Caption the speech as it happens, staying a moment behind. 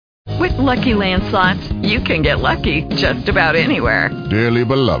With Lucky Land Slots, you can get lucky just about anywhere. Dearly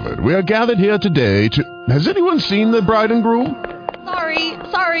beloved, we are gathered here today to... Has anyone seen the bride and groom?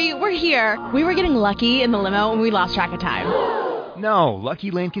 Sorry, we're here. We were getting lucky in the limo and we lost track of time. No,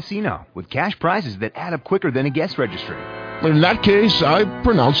 Lucky Land Casino, with cash prizes that add up quicker than a guest registry. In that case, I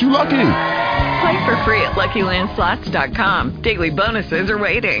pronounce you lucky. Play for free at LuckyLandSlots.com. Daily bonuses are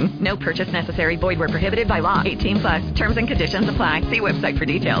waiting. No purchase necessary. Void where prohibited by law. 18+. Terms and conditions apply. See website for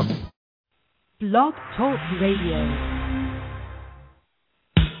details. Blog Talk Radio.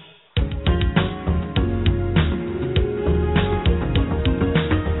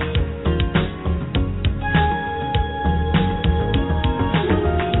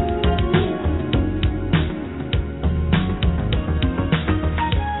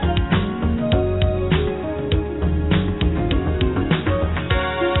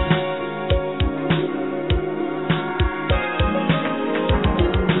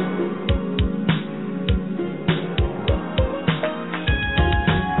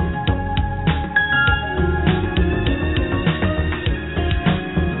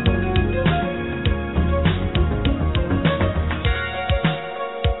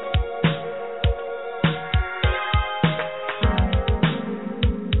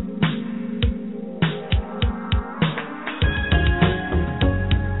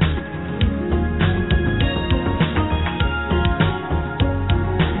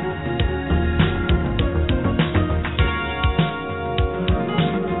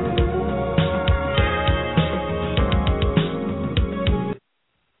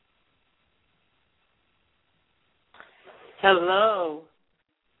 Hello,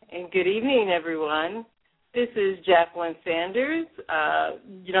 and good evening, everyone. This is Jacqueline Sanders,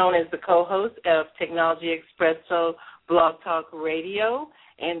 known as the co-host of Technology Expresso Blog Talk Radio,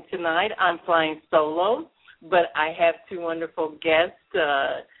 and tonight I'm flying solo, but I have two wonderful guests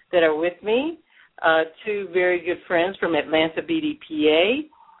that are with me, two very good friends from Atlanta BDPA.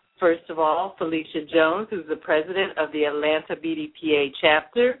 First of all, Felicia Jones, who's the president of the Atlanta BDPA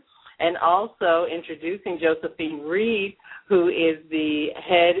chapter, and also introducing Josephine Reed, who is the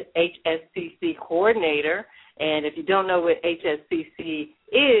head HSCC Coordinator. And if you don't know what HSCC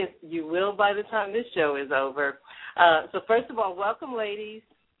is, you will by the time this show is over. So first of all, welcome, ladies.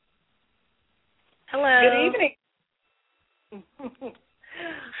 Hello. Good evening.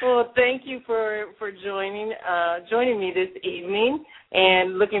 Well, thank you for joining me this evening,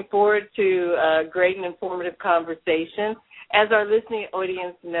 and looking forward to a great and informative conversation. As our listening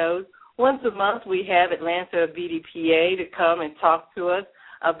audience knows, once a month we have Atlanta BDPA to come and talk to us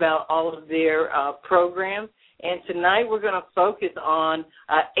about all of their programs. And tonight we're going to focus on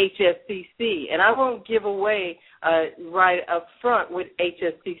HSCC. And I won't give away right up front what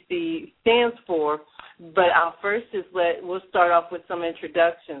HSCC stands for, but we'll start off with some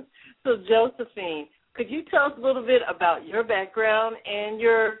introductions. So, Josephine, could you tell us a little bit about your background and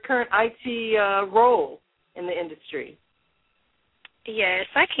your current IT role in the industry? Yes,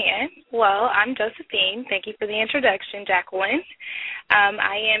 I can. Well, I'm Josephine. Thank you for the introduction, Jacqueline.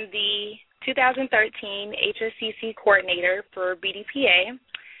 I am the 2013 HSCC Coordinator for BDPA,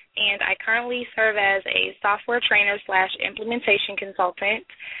 and I currently serve as a software trainer / implementation consultant,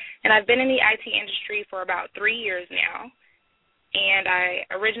 and I've been in the IT industry for about 3 years now. And I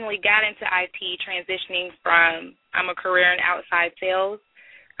originally got into IT transitioning from a career in outside sales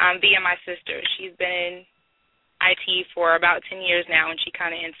via my sister. She's been in IT for about 10 years now, and she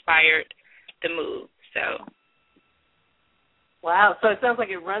kind of inspired the move. So, wow. So it sounds like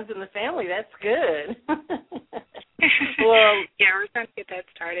it runs in the family. That's good. Well, yeah, we're trying to get that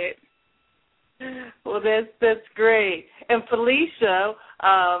started. Well, that's great. And Felicia,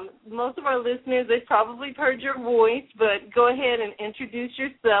 most of our listeners, they've probably heard your voice, but go ahead and introduce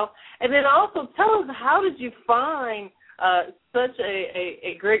yourself. And then also tell us, how did you find such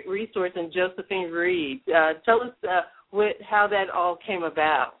a great resource in Josephine Reed? Tell us how that all came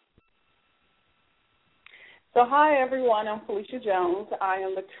about. So, hi, everyone. I'm Felicia Jones. I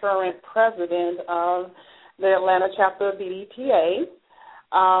am the current president of the Atlanta chapter of BDPA.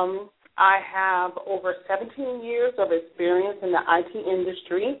 I have over 17 years of experience in the IT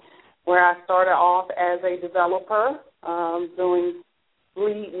industry, where I started off as a developer, doing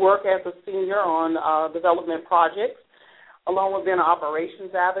lead work as a senior on development projects, along with being an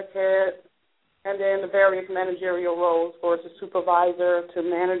operations advocate, and then the various managerial roles for as a supervisor to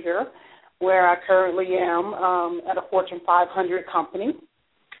manager, where I currently am at a Fortune 500 company.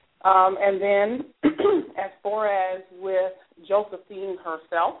 And then as far as with Josephine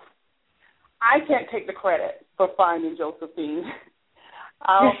herself, I can't take the credit for finding Josephine.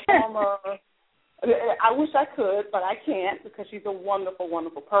 Our former I wish I could, but I can't because she's a wonderful,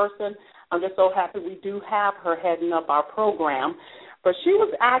 wonderful person. I'm just so happy we do have her heading up our program. But she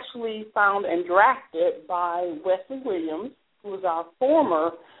was actually found and drafted by Wes Williams, who was our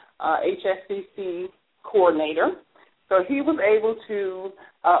former HSCC coordinator. So he was able to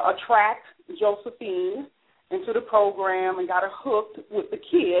attract Josephine into the program and got her hooked with the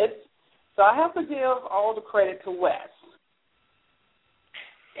kids. So I have to give all the credit to Wes.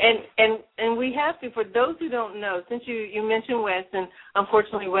 And we have to, for those who don't know, since you mentioned Wes, and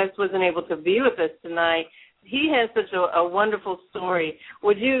unfortunately Wes wasn't able to be with us tonight, he has such a wonderful story.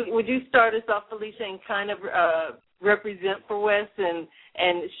 Would you start us off, Felicia, and kind of represent for Wes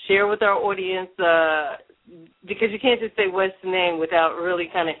and share with our audience, because you can't just say Wes' name without really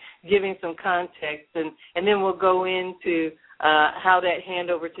kind of giving some context, and then we'll go into how that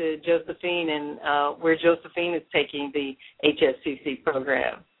handover to Josephine and where Josephine is taking the HSCC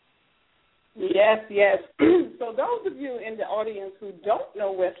program. Yes. So those of you in the audience who don't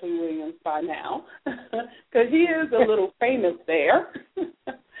know Wesley Williams by now, because he is a little famous there.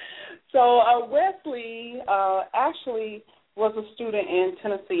 So Wesley actually was a student in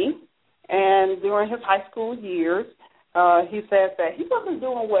Tennessee, and during his high school years, he said that he wasn't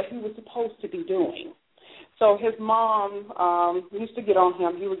doing what he was supposed to be doing. So his mom used to get on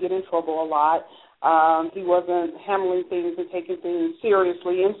him. He would get in trouble a lot. He wasn't handling things and taking things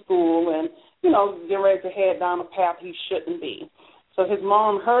seriously in school and, getting ready to head down a path he shouldn't be. So his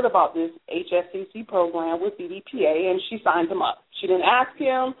mom heard about this HSCC program with BDPA, and she signed him up. She didn't ask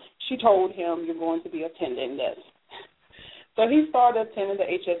him. She told him, you're going to be attending this. So he started attending the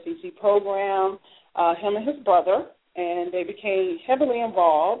HSCC program, him and his brother, and they became heavily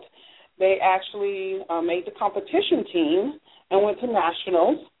involved. They actually made the competition team and went to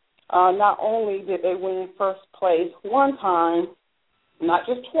nationals. Not only did they win first place one time, not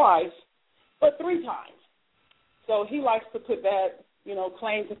just twice, but 3 times. So he likes to put that,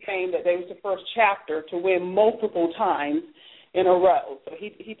 claim to fame that they was the first chapter to win multiple times in a row. So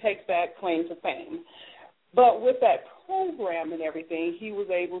he takes that claim to fame. But with that program and everything, he was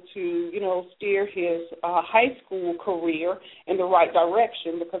able to, steer his high school career in the right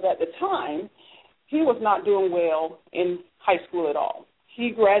direction because at the time he was not doing well in high school at all. He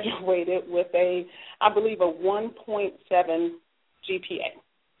graduated with I believe, a 1.7 GPA.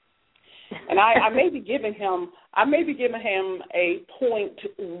 And I may be giving him a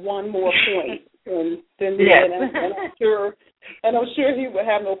 0.1 more point than yes. and I'm sure he would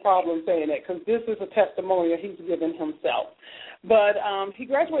have no problem saying that because this is a testimonial he's given himself. But he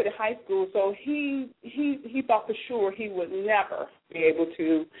graduated high school, so he thought for sure he would never be able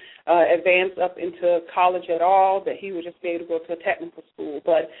to advance up into college at all, that he would just be able to go to a technical school.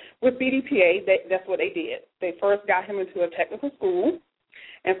 But with BDPA, that's what they did. They first got him into a technical school,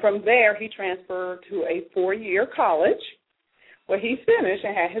 and from there he transferred to a 4-year college where he finished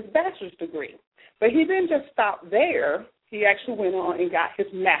and had his bachelor's degree. But he didn't just stop there. He actually went on and got his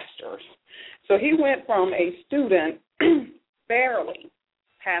master's. So he went from a student barely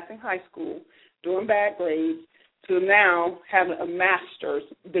passing high school, doing bad grades, to now having a master's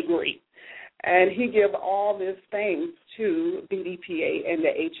degree. And he gave all this thanks to BDPA and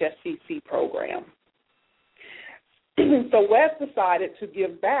the HSCC program. So Wes decided to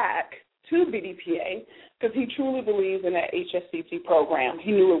give back to BDPA because he truly believes in that HSCC program.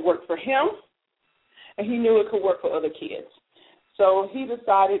 He knew it worked for him, and he knew it could work for other kids. So he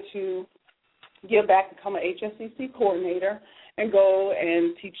decided to give back, become an HSCC coordinator, and go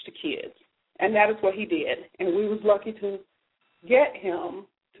and teach the kids. And that is what he did. And we was lucky to get him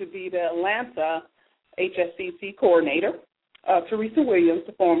to be the Atlanta HSCC coordinator. Teresa Williams,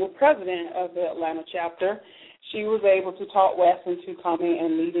 the former president of the Atlanta chapter, she was able to talk Wes into coming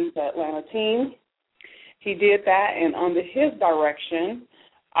and leading the Atlanta team. He did that, and under his direction,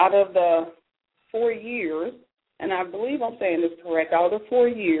 out of the 4 years, and I believe I'm saying this correct, out of the 4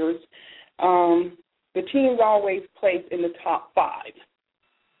 years, the teams always placed in the top 5.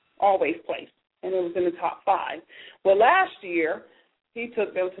 Always placed, and it was in the top 5. Well, last year, he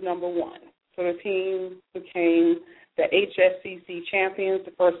took them to number 1. So the team became the HSCC champions,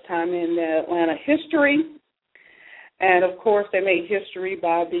 the first time in the Atlanta history. And, of course, they made history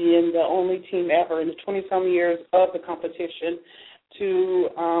by being the only team ever in the 20-some years of the competition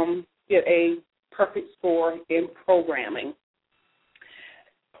to get a perfect score in programming.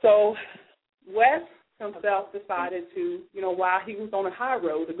 So Wes himself decided to, while he was on a high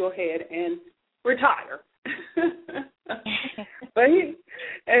road, to go ahead and retire.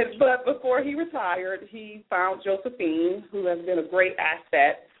 But before he retired, he found Josephine, who has been a great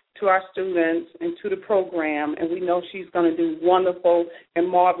asset to our students and to the program, and we know she's going to do wonderful and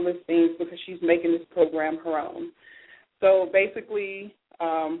marvelous things because she's making this program her own. So basically,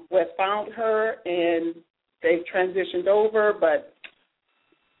 Wes found her, and they've transitioned over, but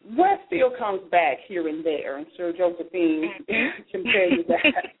Wes still comes back here and there, and Sir Josephine can tell you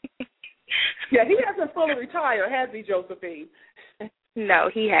that. Yeah, he hasn't fully retired, has he, Josephine? No,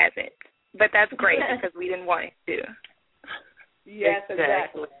 he hasn't. But that's great because we didn't want him to. Yes,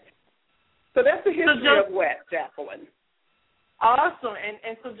 exactly. So that's the history of Wes, Jacqueline. Awesome.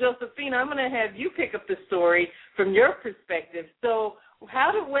 And so, Josephine, I'm going to have you pick up the story from your perspective. So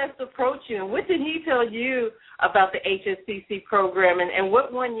how did Wes approach you, and what did he tell you about the HSCC program, and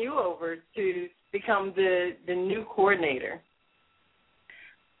what won you over to become the new coordinator?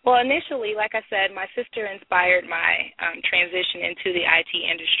 Well, initially, like I said, my sister inspired my transition into the IT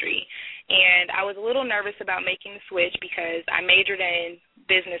industry, and I was a little nervous about making the switch because I majored in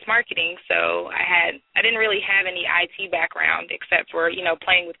business marketing, so I didn't really have any IT background except for,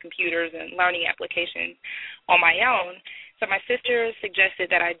 playing with computers and learning applications on my own. So my sister suggested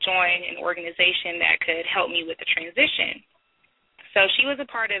that I join an organization that could help me with the transition. So she was a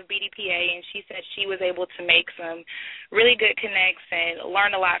part of BDPA, and she said she was able to make some really good connects and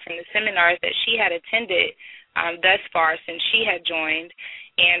learn a lot from the seminars that she had attended thus far since she had joined,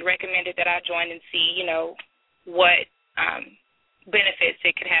 and recommended that I join and see, what benefits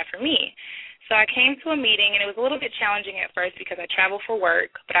it could have for me. So I came to a meeting, and it was a little bit challenging at first because I travel for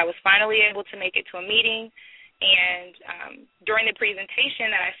work, but I was finally able to make it to a meeting. And during the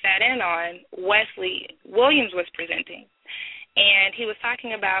presentation that I sat in on, Wes Williams was presenting. And he was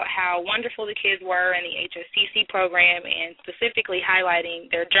talking about how wonderful the kids were in the HSCC program, and specifically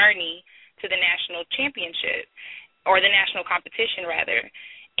highlighting their journey to the national championship, or the national competition, rather.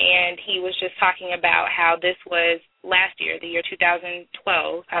 And he was just talking about how this was last year, the year 2012,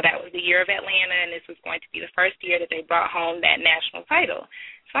 how that was the year of Atlanta, and this was going to be the first year that they brought home that national title.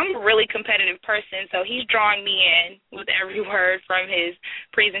 So I'm a really competitive person, so he's drawing me in with every word from his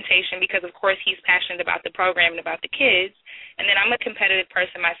presentation because, of course, he's passionate about the program and about the kids. And then I'm a competitive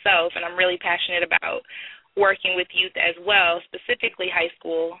person myself, and I'm really passionate about working with youth as well, specifically high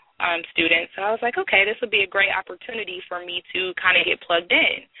school students. So I was like, okay, this would be a great opportunity for me to kind of get plugged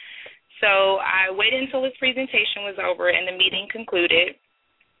in. So I waited until his presentation was over and the meeting concluded.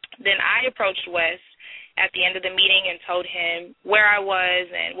 Then I approached Wes at the end of the meeting and told him where I was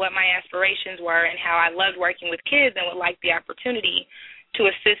and what my aspirations were and how I loved working with kids and would like the opportunity to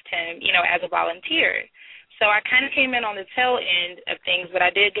assist him, as a volunteer. So I kind of came in on the tail end of things, but I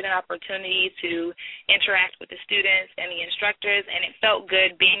did get an opportunity to interact with the students and the instructors, and it felt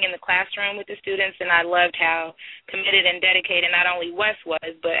good being in the classroom with the students, and I loved how committed and dedicated not only Wes was,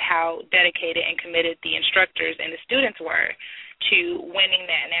 but how dedicated and committed the instructors and the students were to winning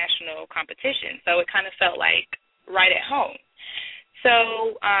that national competition. So it kind of felt like right at home.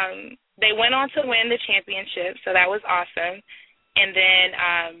 So they went on to win the championship, so that was awesome. And then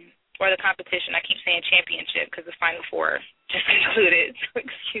or the competition. I keep saying championship because the Final Four just concluded, so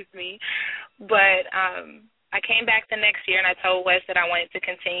excuse me. But I came back the next year, and I told Wes that I wanted to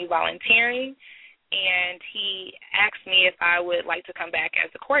continue volunteering, and he asked me if I would like to come back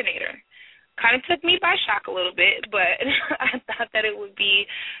as the coordinator. Kind of took me by shock a little bit, but I thought that it would be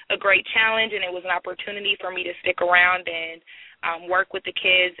a great challenge, and it was an opportunity for me to stick around and work with the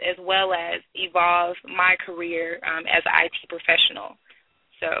kids as well as evolve my career as an IT professional.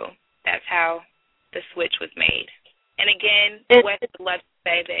 So that's how the switch was made. And again, Wes would love to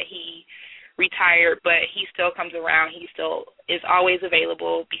say that he retired, but he still comes around. He still is always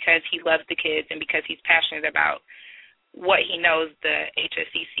available because he loves the kids and because he's passionate about what he knows the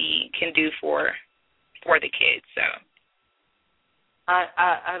HSCC can do for the kids. So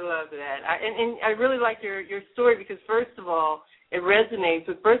I love that. And I really like your story because, first of all, it resonates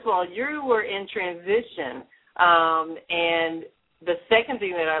with, first of all, you were in transition, and the second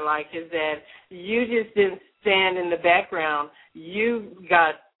thing that I like is that you just didn't stand in the background. You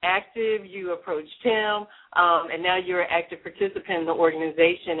got active, you approached him, and now you're an active participant in the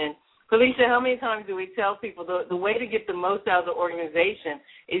organization. And Felicia, how many times do we tell people the way to get the most out of the organization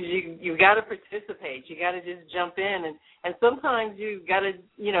is you got to participate. You got to just jump in, and sometimes you got to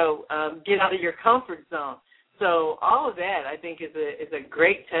get out of your comfort zone. So all of that I think is a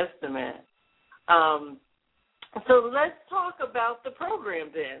great testament. So let's talk about the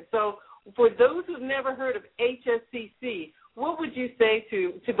program then. So for those who've never heard of HSCC, what would you say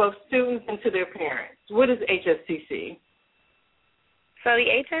to both students and to their parents? What is HSCC? So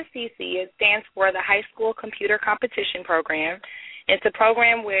the HSCC stands for the High School Computer Competition Program, It's a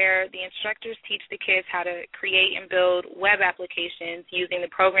program where the instructors teach the kids how to create and build web applications using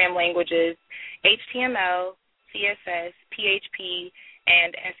the program languages HTML, CSS, PHP,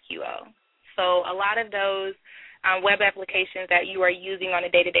 and SQL. So a lot of those web applications that you are using on a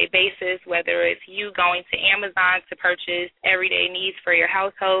day-to-day basis, whether it's you going to Amazon to purchase everyday needs for your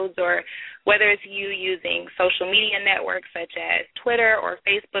households, or whether it's you using social media networks such as Twitter or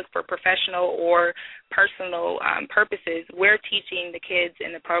Facebook for professional or personal purposes, we're teaching the kids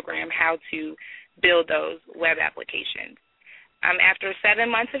in the program how to build those web applications. After 7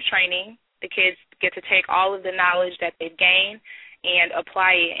 months of training, the kids get to take all of the knowledge that they've gained and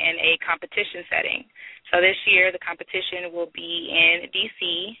apply it in a competition setting. So this year the competition will be in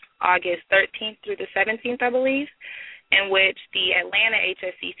D.C., August 13th through the 17th, I believe, in which the Atlanta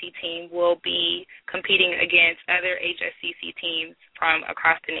HSCC team will be competing against other HSCC teams from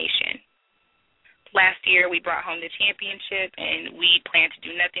across the nation. Last year we brought home the championship, and we plan to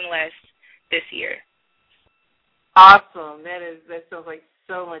do nothing less this year. Awesome. That sounds like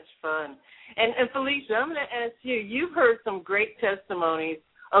so much fun. And Felicia, I'm going to ask you, you've heard some great testimonies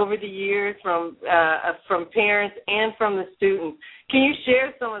over the years from parents and from the students. Can you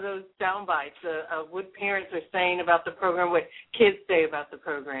share some of those sound bites of what parents are saying about the program, what kids say about the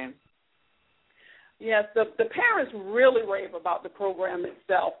program? Yes, the parents really rave about the program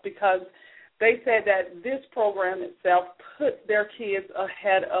itself, because they said that this program itself puts their kids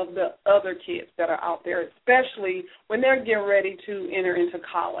ahead of the other kids that are out there, especially when they're getting ready to enter into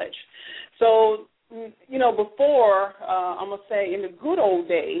college. So, you know, before, I'm going to say in the good old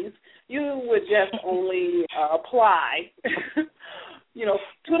days, you would just only apply, you know,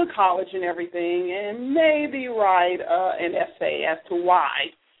 to the college and everything, and maybe write an essay as to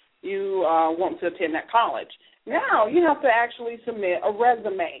why you want to attend that college. Now you have to actually submit a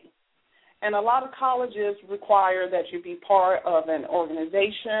resume. And a lot of colleges require that you be part of an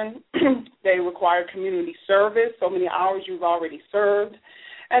organization. They require community service, so many hours you've already served.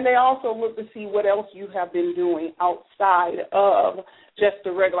 And they also look to see what else you have been doing outside of just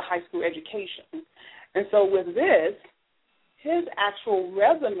the regular high school education. And so with this, his actual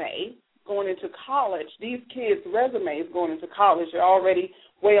resume going into college, these kids' resumes going into college are already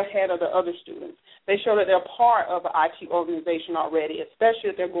way ahead of the other students. They show that they're part of an IT organization already, especially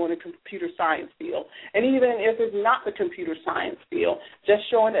if they're going to computer science field. And even if it's not the computer science field, just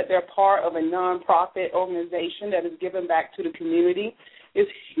showing that they're part of a nonprofit organization that is giving back to the community is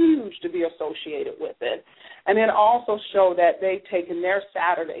huge to be associated with it. And then also show that they've taken their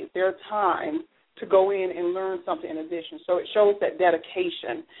Saturdays, their time, to go in and learn something in addition. So it shows that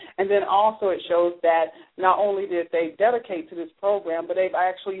dedication. And then also it shows that not only did they dedicate to this program, but they've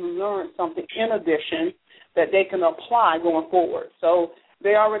actually learned something in addition that they can apply going forward. So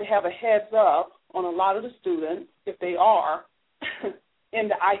they already have a heads up on a lot of the students, if they are in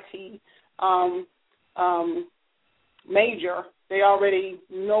the IT major. They already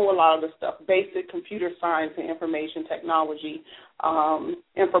know a lot of the stuff, basic computer science and information technology,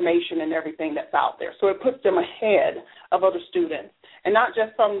 information and everything that's out there. So it puts them ahead of other students, and not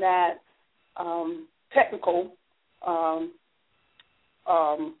just from that technical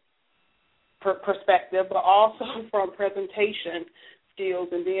perspective, but also from presentation skills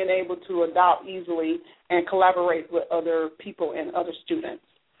and being able to adopt easily and collaborate with other people and other students.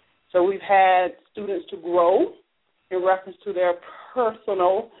 So we've had students to grow in reference to their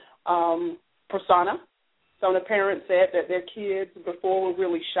personal persona. Some of the parents said that their kids before were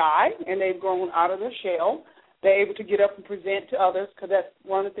really shy, and they've grown out of their shell. They're able to get up and present to others, because that's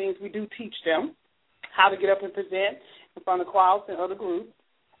one of the things we do teach them, how to get up and present in front of crowds and other groups,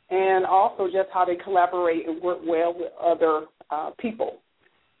 and also just how they collaborate and work well with other people.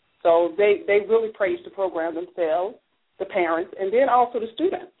 So they really praise the program themselves, the parents, and then also the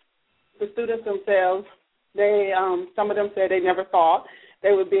students. The students themselves, they some of them said they never thought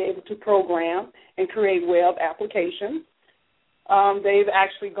they would be able to program and create web applications. They've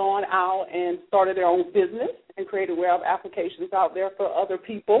actually gone out and started their own business and created web applications out there for other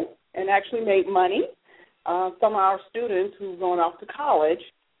people and actually made money. Some of our students who've gone off to college,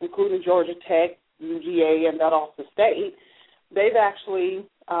 including Georgia Tech, UGA, and Valdosta State, they've actually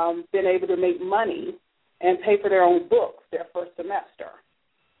been able to make money and pay for their own books their first semester.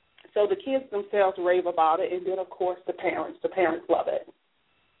 So the kids themselves rave about it, and then, of course, the parents. The parents love it.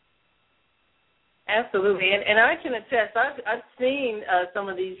 Absolutely, and I can attest. I've seen some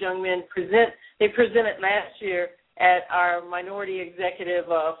of these young men present. They presented last year at our minority executive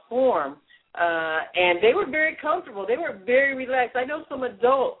forum, and they were very comfortable. They were very relaxed. I know some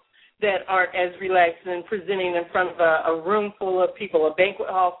adults that aren't as relaxed and presenting in front of a room full of people, a banquet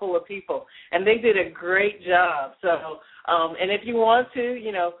hall full of people. And they did a great job. So, and if you want to,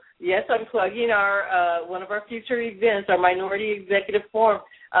 yes, I'm plugging our one of our future events, our Minority Executive Forum.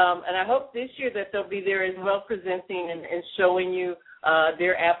 And I hope this year that they'll be there as well, presenting and showing you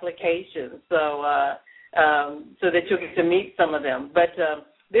their applications, so that you'll get to meet some of them. But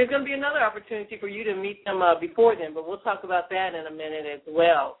there's going to be another opportunity for you to meet them before then, but we'll talk about that in a minute as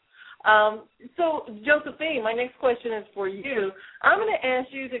well. So, Josephine, my next question is for you. I'm going to ask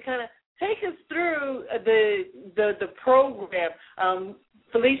you to kind of take us through the program.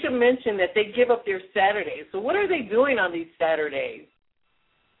 Felicia mentioned that they give up their Saturdays. So what are they doing on these Saturdays?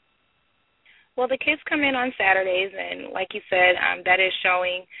 Well, the kids come in on Saturdays, and like you said, that is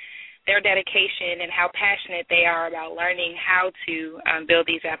showing their dedication and how passionate they are about learning how to build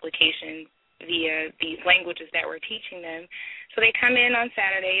these applications via these languages that we're teaching them. So they come in on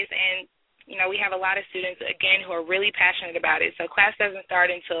Saturdays, and, we have a lot of students, again, who are really passionate about it. So class doesn't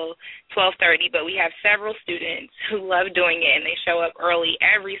start until 12:30, but we have several students who love doing it, and they show up early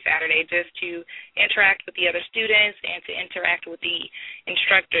every Saturday just to interact with the other students and to interact with the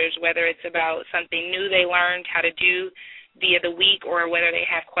instructors, whether it's about something new they learned how to do via the week or whether they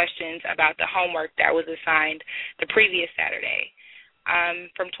have questions about the homework that was assigned the previous Saturday.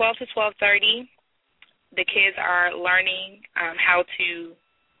 From 12 to 12:30, the kids are learning how to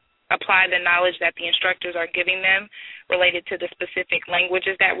apply the knowledge that the instructors are giving them related to the specific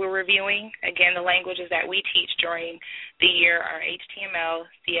languages that we're reviewing. Again, the languages that we teach during the year are HTML,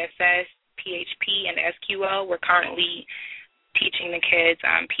 CSS, PHP, and SQL. We're currently teaching the kids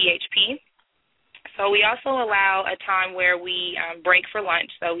PHP. So we also allow a time where we break for lunch.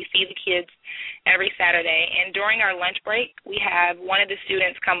 So we see the kids every Saturday. And during our lunch break, we have one of the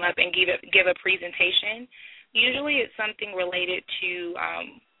students come up and give a presentation. Usually it's something related to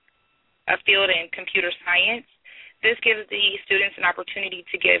a field in computer science. This gives the students an opportunity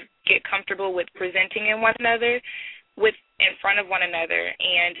to get comfortable with presenting in front of one another,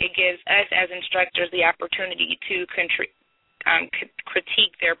 and it gives us as instructors the opportunity to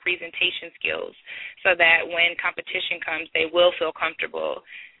critique their presentation skills so that when competition comes, they will feel comfortable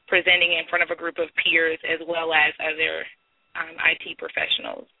presenting in front of a group of peers as well as other IT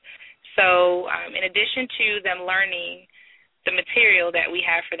professionals. So in addition to them learning the material that we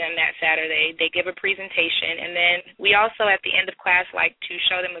have for them that Saturday, they give a presentation, and then we also at the end of class like to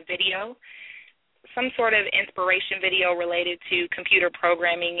show them a video, some sort of inspiration video related to computer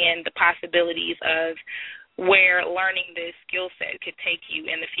programming and the possibilities of where learning this skill set could take you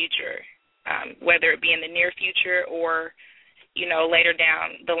in the future, whether it be in the near future or, later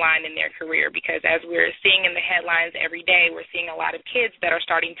down the line in their career. Because as we're seeing in the headlines every day, we're seeing a lot of kids that are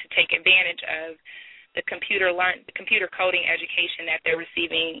starting to take advantage of the computer coding education that they're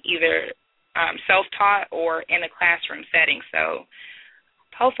receiving either self-taught or in a classroom setting. So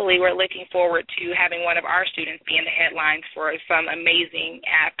hopefully we're looking forward to having one of our students be in the headlines for some amazing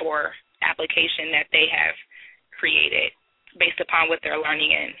app or application that they have created based upon what they're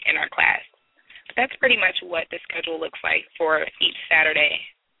learning in our class. That's pretty much what the schedule looks like for each Saturday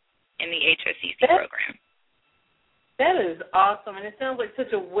in the HSCC program. That is awesome, and it sounds like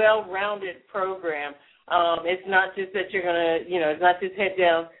such a well-rounded program. It's not just that you're going to, it's not just head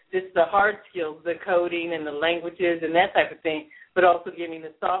down just the hard skills, the coding and the languages and that type of thing, but also giving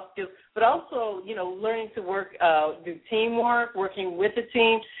the soft skills, but also, learning to work, do teamwork, working with the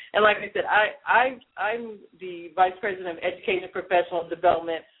team. And like I said, I'm the Vice President of Education and Professional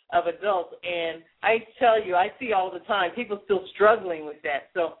Development of Adults, and I tell you, I see all the time people still struggling with that.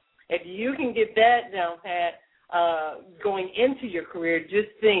 So if you can get that down pat, going into your career, just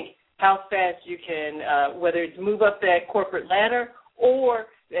think how fast you can, whether it's move up that corporate ladder or,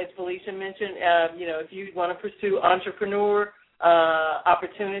 as Felicia mentioned, if you want to pursue entrepreneur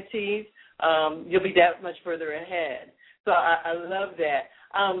opportunities, you'll be that much further ahead. So I love that.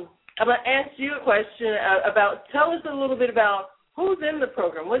 I'm going to ask you a question tell us a little bit about who's in the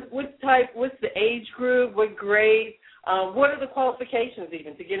program, what's the age group, what grade, what are the qualifications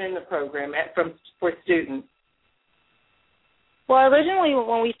even to get in the program for students? Well, originally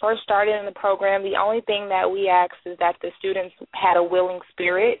when we first started in the program, the only thing that we asked is that the students had a willing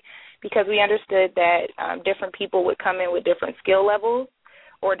spirit, because we understood that different people would come in with different skill levels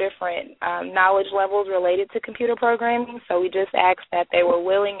or different knowledge levels related to computer programming. So we just asked that they were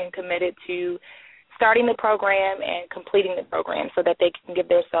willing and committed to starting the program and completing the program so that they can give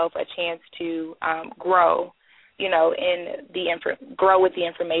themselves a chance to grow, grow with the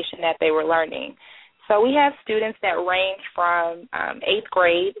information that they were learning. So we have students that range from 8th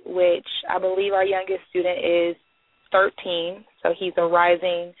grade, which I believe our youngest student is 13, so he's a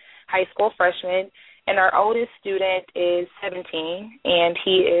rising high school freshman, and our oldest student is 17, and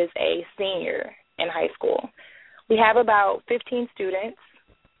he is a senior in high school. We have about 15 students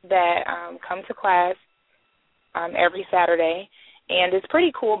that come to class every Saturday, and it's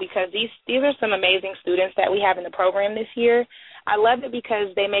pretty cool because these are some amazing students that we have in the program this year. I love it because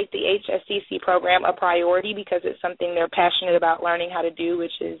they make the HSCC program a priority because it's something they're passionate about learning how to do,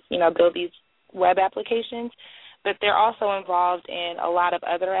 which is, build these web applications. But they're also involved in a lot of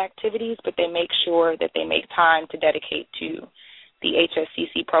other activities, but they make sure that they make time to dedicate to the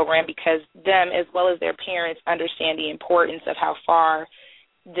HSCC program because them, as well as their parents, understand the importance of how far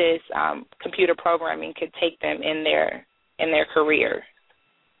this computer programming could take them in their career.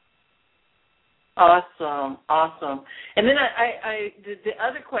 Awesome. And then the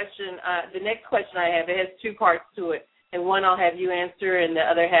other question, the next question I have, it has two parts to it, and one I'll have you answer, and the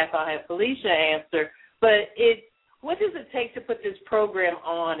other half I'll have Felicia answer. But what does it take to put this program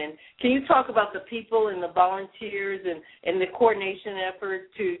on? And can you talk about the people and the volunteers and the coordination effort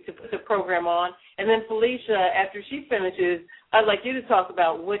to put the program on? And then Felicia, after she finishes, I'd like you to talk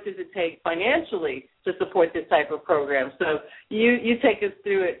about what does it take financially to support this type of program. So you take us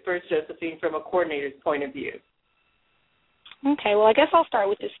through it first, Josephine, from a coordinator's point of view. Okay, well, I guess I'll start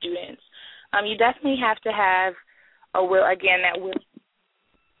with the students. You definitely have to have a will, again, that will.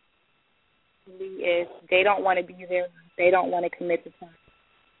 If they don't want to be there, they don't want to commit the time.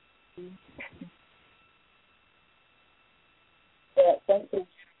 Thank you.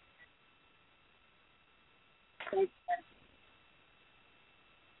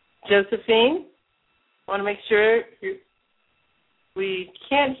 Josephine, I want to make sure we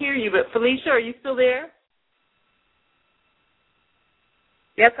can't hear you, but Felicia, are you still there?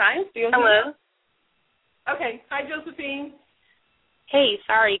 Yes, I am still here. Hello. Okay. Hi, Josephine. Hey,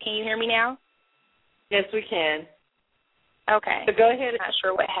 sorry. Can you hear me now? Yes, we can. Okay. So go ahead. Not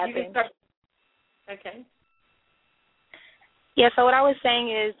sure what happened. Okay. Yeah, so what I was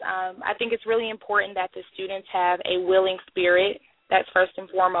saying is I think it's really important that the students have a willing spirit. That's first and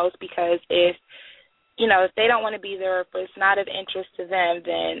foremost, because if they don't want to be there, if it's not of interest to them,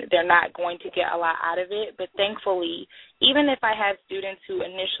 then they're not going to get a lot out of it. But thankfully, even if I have students who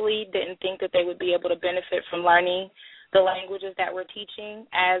initially didn't think that they would be able to benefit from learning the languages that we're teaching,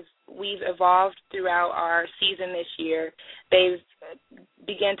 as we've evolved throughout our season this year, they've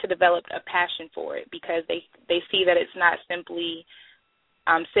begun to develop a passion for it because they see that it's not simply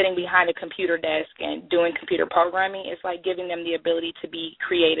sitting behind a computer desk and doing computer programming. It's like giving them the ability to be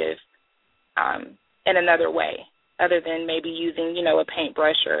creative in another way other than maybe using, a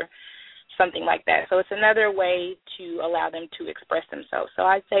paintbrush or something like that. So it's another way to allow them to express themselves. So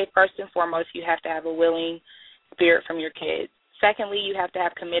I'd say first and foremost, you have to have a willing spirit from your kids. Secondly, you have to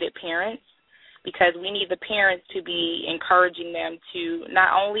have committed parents because we need the parents to be encouraging them to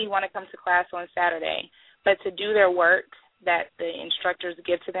not only want to come to class on Saturday, but to do their work that the instructors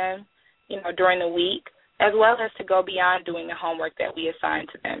give to them, during the week, as well as to go beyond doing the homework that we assign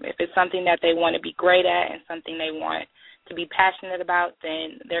to them. If it's something that they want to be great at and something they want to be passionate about,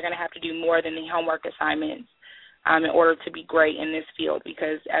 then they're going to have to do more than the homework assignments in order to be great in this field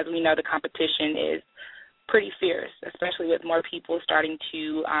because, as we know, the competition is pretty fierce, especially with more people starting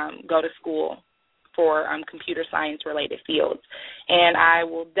to go to school for computer science-related fields. And I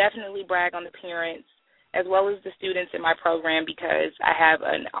will definitely brag on the parents as well as the students in my program because I have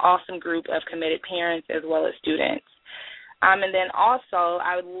an awesome group of committed parents as well as students. And then also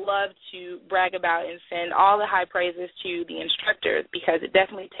I would love to brag about and send all the high praises to the instructors because it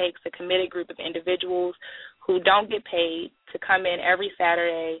definitely takes a committed group of individuals who don't get paid to come in every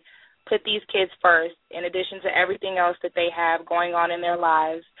Saturday, put these kids first in addition to everything else that they have going on in their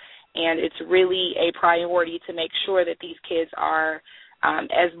lives. And it's really a priority to make sure that these kids are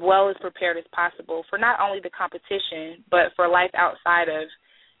as well as prepared as possible for not only the competition, but for life outside of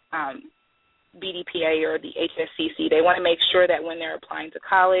BDPA or the HSCC. They want to make sure that when they're applying to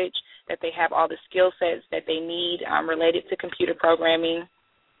college, that they have all the skill sets that they need related to computer programming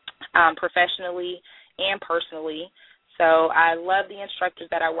professionally and personally. So I love the instructors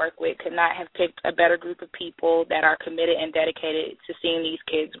that I work with. Could not have picked a better group of people that are committed and dedicated to seeing these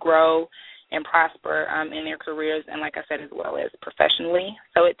kids grow and prosper in their careers and, like I said, as well as professionally.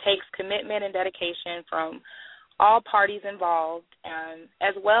 So it takes commitment and dedication from all parties involved,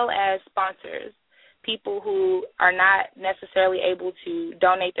 as well as sponsors, people who are not necessarily able to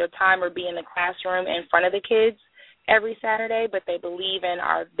donate their time or be in the classroom in front of the kids every Saturday, but they believe in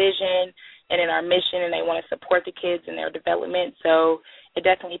our vision and in our mission, and they want to support the kids in their development. So it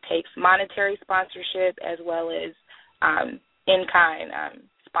definitely takes monetary sponsorship as well as in-kind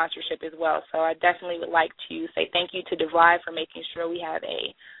sponsorship as well. So I definitely would like to say thank you to DeVry for making sure we have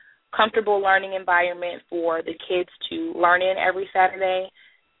a comfortable learning environment for the kids to learn in every Saturday,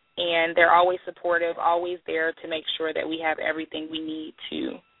 and they're always supportive, always there to make sure that we have everything we need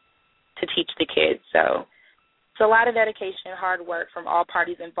to teach the kids. So it's a lot of dedication, hard work from all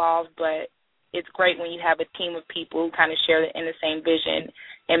parties involved, but it's great when you have a team of people who kind of share in the same vision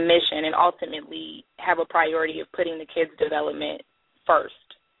and mission and ultimately have a priority of putting the kids' development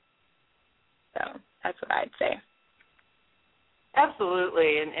first. So that's what I'd say.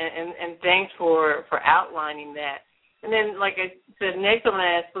 Absolutely, and thanks for outlining that. And then, like I said, next I'm going to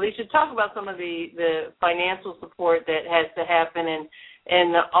ask Felicia, talk about some of the financial support that has to happen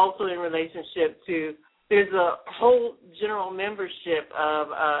and also in relationship to, there's a whole general membership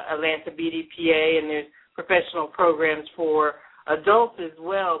of Atlanta BDPA, and there's professional programs for adults as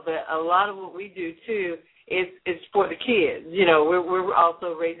well, but a lot of what we do, too, is for the kids. You know, we're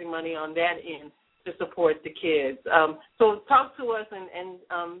also raising money on that end to support the kids. So talk to us and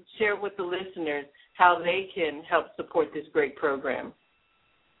share with the listeners how they can help support this great program.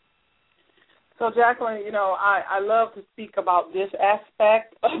 So, Jacqueline, you know, I love to speak about this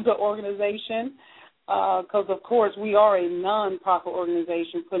aspect of the organization because, of course, we are a nonprofit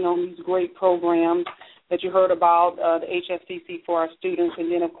organization putting on these great programs that you heard about, the HSCC for our students,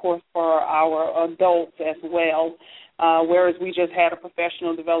 and then, of course, for our adults as well, whereas we just had a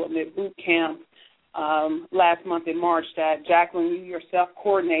professional development boot camp last month in March that Jacqueline, you yourself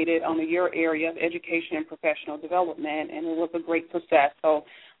coordinated on your area of education and professional development, and it was a great success. So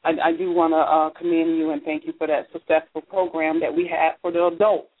I do want to commend you and thank you for that successful program that we had for the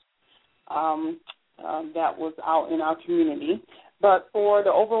adults that was out in our community. But for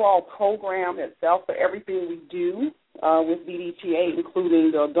the overall program itself, for everything we do with BDPA,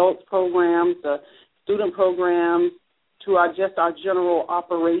 including the adults programs, the student programs, to our general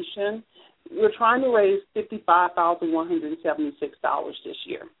operation, we're trying to raise $55,176 this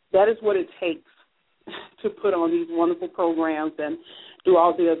year. That is what it takes to put on these wonderful programs and do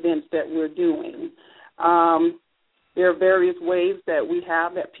all the events that we're doing. There are various ways that we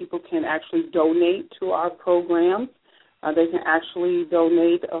have that people can actually donate to our programs. They can actually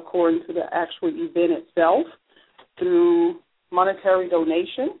donate according to the actual event itself through monetary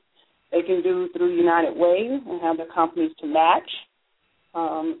donation. They can do through United Way and have the companies to match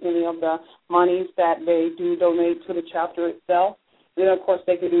any of the monies that they do donate to the chapter itself. Then, of course,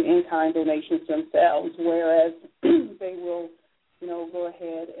 they can do in-kind donations themselves, whereas they will, you know, go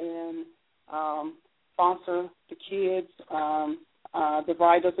ahead and sponsor the kids.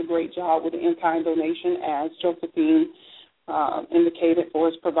 DeVry does a great job with the in-kind donation, as Josephine indicated, for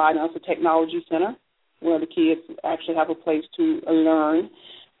us providing us a technology center where the kids actually have a place to learn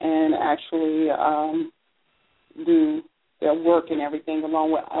and actually do their work and everything,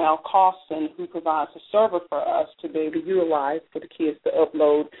 along with Al Costin, who provides a server for us to be able to utilize for the kids to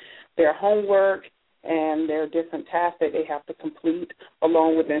upload their homework and their different tasks that they have to complete,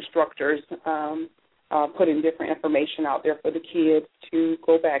 along with the instructors putting different information out there for the kids to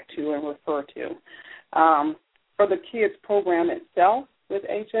go back to and refer to. For the kids program itself with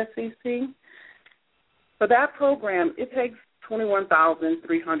HSCC, for that program, it takes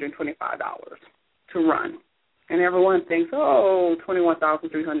 $21,325 to run. And everyone thinks, oh,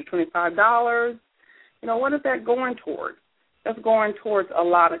 $21,325, you know, what is that going towards? That's going towards a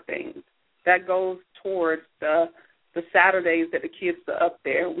lot of things. That goes towards the Saturdays that the kids are up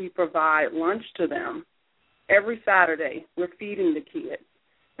there. We provide lunch to them. Every Saturday, we're feeding the kids.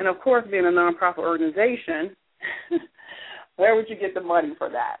 And, of course, being a nonprofit organization, where would you get the money for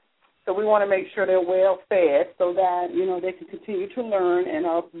that? So we want to make sure they're well fed so that, you know, they can continue to learn and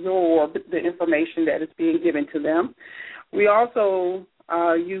absorb the information that is being given to them. We also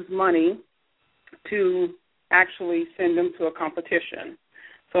use money to actually send them to a competition.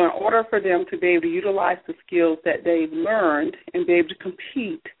 So in order for them to be able to utilize the skills that they've learned and be able to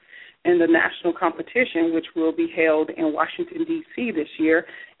compete in the national competition, which will be held in Washington, D.C. this year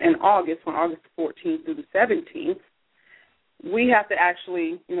in August, from August 14th through the 17th, we have to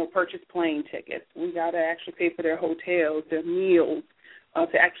actually, you know, purchase plane tickets. We got to actually pay for their hotels, their meals,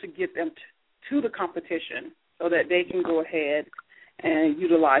 to actually get them to the competition so that they can go ahead and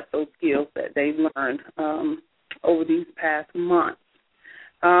utilize those skills that they've learned over these past months.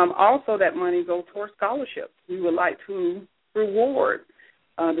 Also, that money goes towards scholarships. We would like to reward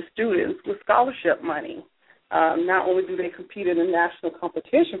the students with scholarship money. Not only do they compete in a national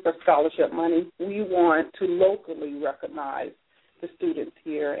competition for scholarship money, we want to locally recognize the students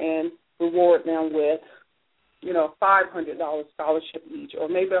here and reward them with, you know, $500 scholarship each, or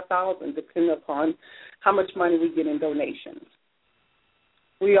maybe $1,000, depending upon how much money we get in donations.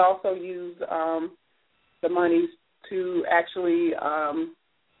 We also use the monies to actually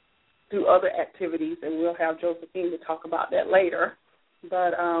do other activities, and we'll have Josephine to talk about that later.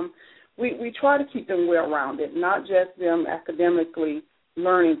 But we try to keep them well-rounded, not just them academically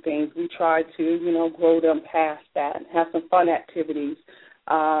learning things. We try to, grow them past that and have some fun activities.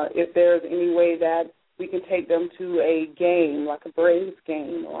 If there's any way that we can take them to a game, like a Braves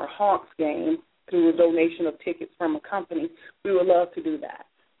game or a Hawks game, through a donation of tickets from a company, we would love to do that.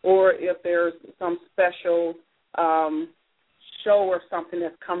 Or if there's some special show or something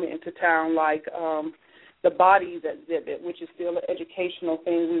that's coming into town, like the Bodies exhibit, which is still an educational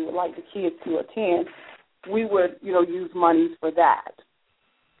thing we would like the kids to attend, we would, use monies for that.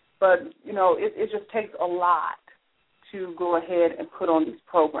 But, it just takes a lot to go ahead and put on these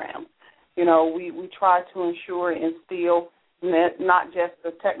programs. We try to ensure and instill not just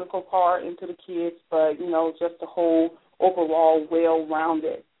the technical part into the kids, but, just the whole overall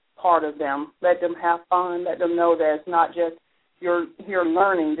well-rounded part of them. Let them have fun. Let them know that it's not just you're here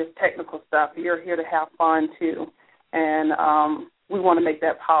learning this technical stuff. You're here to have fun, too. And we want to make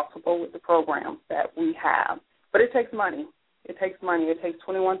that possible with the programs that we have. But it takes money. It takes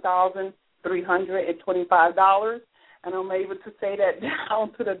 $21,325, and I'm able to say that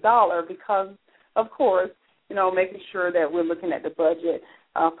down to the dollar because, of course, making sure that we're looking at the budget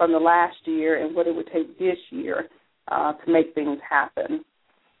from the last year and what it would take this year to make things happen.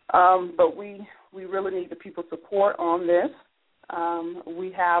 But we really need the people's support on this.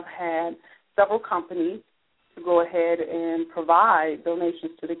 We have had several companies to go ahead and provide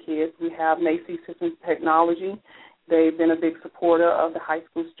donations to the kids. We have Macy's Systems Technology. They've been a big supporter of the high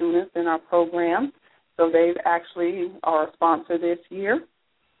school students in our program, so they've actually are a sponsor this year.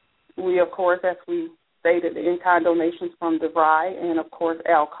 We, of course, as we stated, the in-kind donations from DeVry and, of course,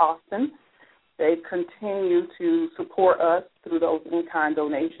 Al Costin. They continue to support us through those in-kind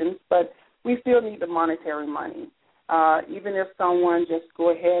donations, but we still need the monetary money. Even if someone just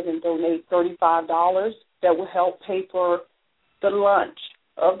go ahead and donate $35, that will help pay for the lunch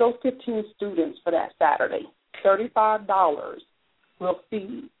of those 15 students for that Saturday. $35 will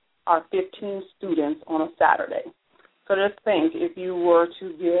feed our 15 students on a Saturday. So just think, if you were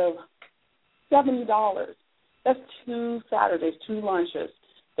to give $70, that's 2 Saturdays, 2 lunches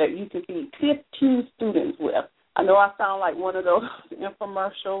that you can feed 15 students with. I know I sound like one of those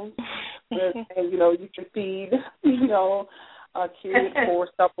infomercials that, you can feed, a kid for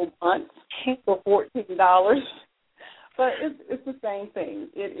several months for $14. But it's the same thing.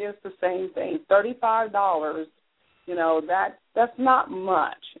 It is the same thing. $35, that's not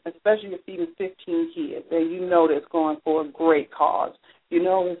much, especially if you're feeding 15 kids and that's going for a great cause.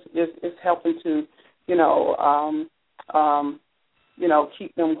 It's helping to,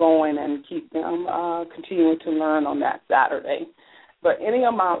 keep them going and keep them continuing to learn on that Saturday. But any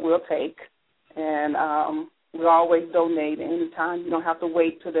amount we'll take, and we always donate anytime. You don't have to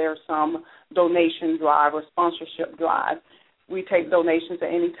wait till there's some donation drive or sponsorship drive. We take donations at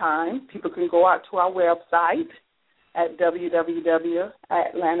any time. People can go out to our website at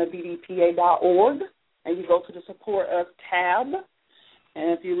www.atlantabdpa.org, and you go to the Support Us tab.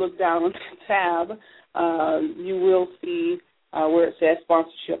 And if you look down on the tab, you will see where it says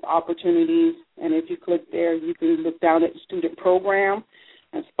Sponsorship Opportunities. And if you click there, you can look down at the student program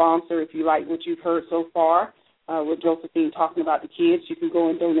and sponsor if you like what you've heard so far. With Josephine talking about the kids, you can go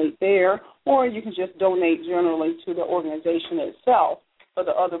and donate there, or you can just donate generally to the organization itself for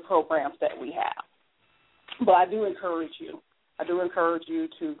the other programs that we have. But I do encourage you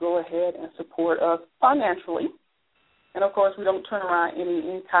to go ahead and support us financially. And, of course, we don't turn around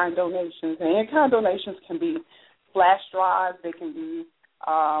any in-kind donations. And in-kind donations can be flash drives. They can be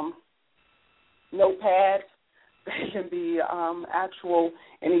notepads. They can be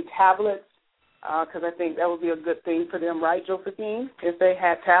any tablets, because I think that would be a good thing for them, right, Josephine, if they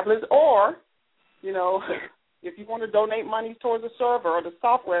had tablets. Or, if you want to donate money towards the server or the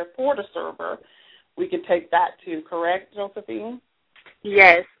software for the server, we can take that too, correct, Josephine?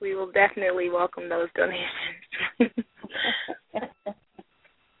 Yes, we will definitely welcome those donations.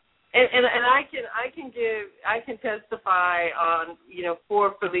 And I can testify on,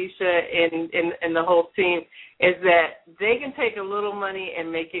 for Felicia and the whole team, is that they can take a little money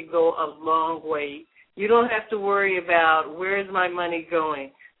and make it go a long way. You don't have to worry about where is my money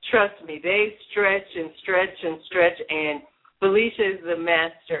going. Trust me, they stretch and stretch and stretch, and Felicia is the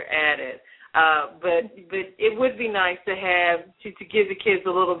master at it. But it would be nice to have to give the kids a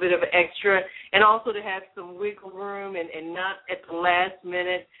little bit of extra, and also to have some wiggle room and not at the last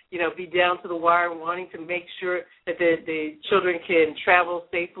minute, be down to the wire, wanting to make sure that the children can travel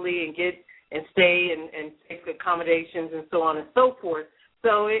safely and get and stay and take accommodations and so on and so forth.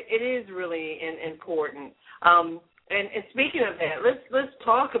 So it is really important. And speaking of that, let's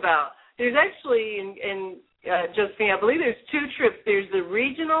talk about there's actually, in Josephine, I believe there's 2 trips. There's the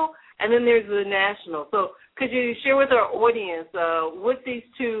regional and then there's the national. So could you share with our audience what these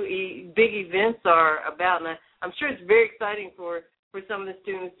 2 big events are about? And I'm sure it's very exciting for some of the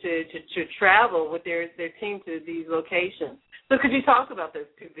students to travel with their team to these locations. So could you talk about those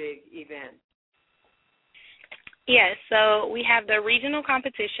 2 big events? Yes, so we have the regional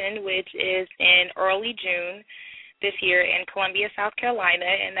competition, which is in early June this year in Columbia, South Carolina,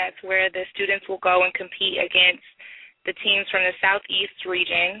 and that's where the students will go and compete against the teams from the Southeast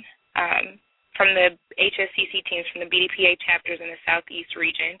region, from the HSCC teams from the BDPA chapters in the Southeast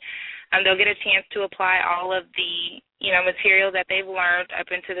region. They'll get a chance to apply all of the, material that they've learned up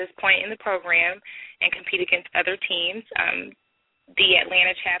until this point in the program and compete against other teams. The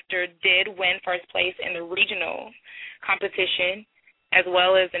Atlanta chapter did win first place in the regional competition as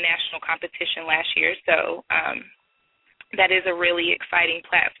well as the national competition last year. So that is a really exciting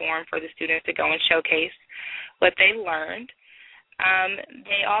platform for the students to go and showcase what they learned.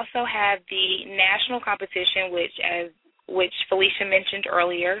 They also have the national competition, which Felicia mentioned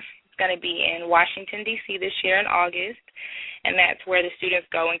earlier. It's going to be in Washington, D.C. this year in August, and that's where the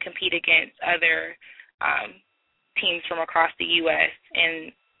students go and compete against other teams from across the U.S.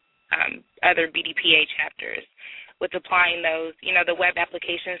 and other BDPA chapters, with applying those, the web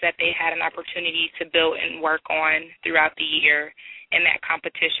applications that they had an opportunity to build and work on throughout the year in that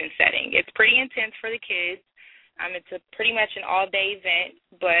competition setting. It's pretty intense for the kids. It's pretty much an all-day event,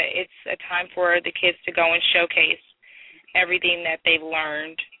 but it's a time for the kids to go and showcase everything that they've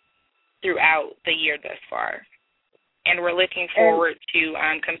learned throughout the year thus far. And we're looking forward to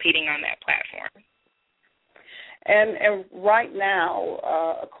competing on that platform. And right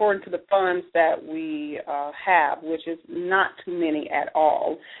now, according to the funds that we have, which is not too many at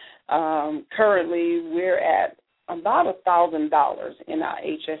all, currently we're at about $1,000 in our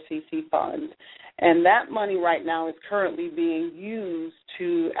HSCC funds. And that money right now is currently being used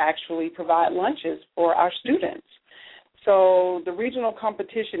to actually provide lunches for our students. So the regional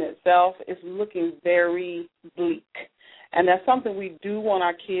competition itself is looking very bleak. And that's something we do want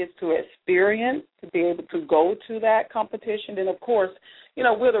our kids to experience, to be able to go to that competition. And, of course,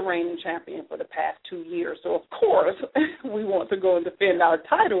 we're the reigning champion for the past 2 years. So, of course, we want to go and defend our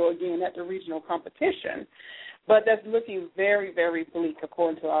title again at the regional competition. But that's looking very, very bleak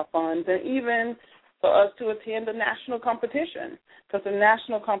according to our funds. And even for us to attend the national competition, because the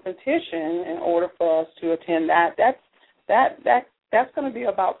national competition, in order for us to attend that's going to be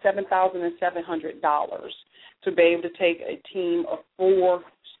about $7,700. to be able to take a team of 4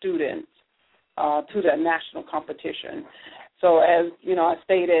 students to the national competition. So as, I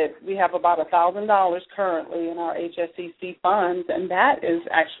stated, we have about $1,000 currently in our HSCC funds, and that is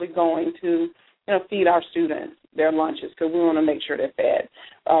actually going to, feed our students their lunches, because we want to make sure they're fed.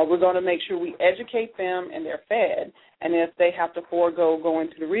 We're going to make sure we educate them and they're fed, and if they have to forego going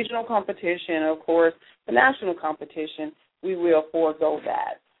to the regional competition, of course, the national competition, we will forego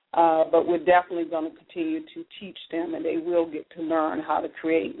that. But we're definitely going to continue to teach them, and they will get to learn how to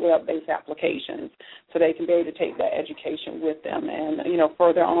create web-based applications so they can be able to take that education with them and,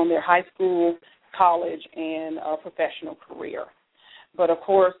 further on their high school, college, and professional career. But, of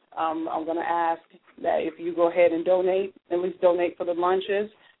course, I'm going to ask that if you go ahead and donate, at least donate for the lunches.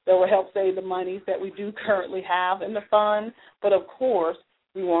 That will help save the monies that we do currently have in the fund. But, of course,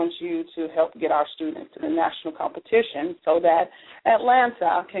 we want you to help get our students to the national competition so that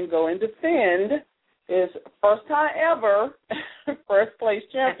Atlanta can go and defend its first time ever first place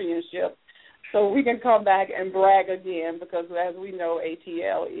championship, so we can come back and brag again, because as we know,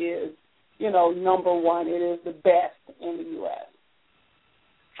 ATL is, number one. It is the best in the U.S.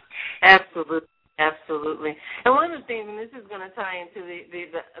 Absolutely. Absolutely. And one of the things, and this is going to tie into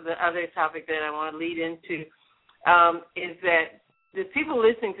the other topic that I want to lead into, is that the people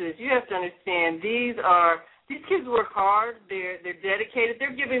listening to this, you have to understand these kids work hard. They're dedicated.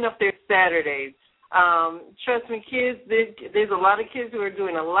 They're giving up their Saturdays. Trust me, kids, there's a lot of kids who are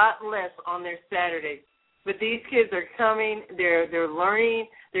doing a lot less on their Saturdays. But these kids are coming. They're learning.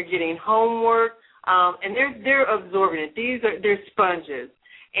 They're getting homework, and they're absorbing it. They're sponges.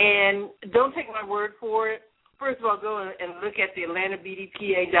 And don't take my word for it. First of all, go and look at the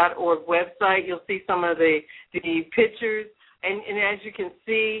AtlantaBDPA.org website. You'll see some of the pictures. And as you can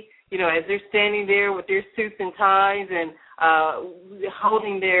see, as they're standing there with their suits and ties and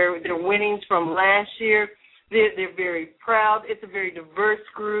holding their winnings from last year, they're very proud. It's a very diverse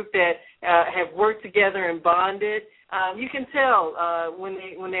group that have worked together and bonded. You can tell when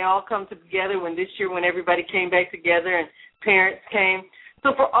they all come together, when everybody came back together and parents came.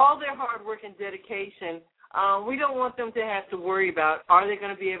 So for all their hard work and dedication, We don't want them to have to worry about, are they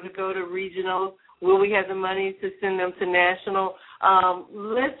going to be able to go to regional? Will we have the money to send them to national?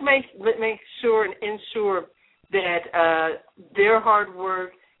 Let's make sure and ensure that their hard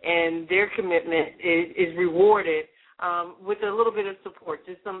work and their commitment is rewarded with a little bit of support,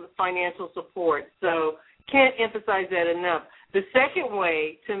 just some financial support. So can't emphasize that enough. The second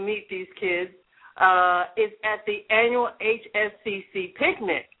way to meet these kids is at the annual HSCC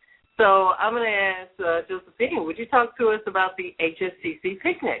picnic. So I'm going to ask Josephine, would you talk to us about the HSCC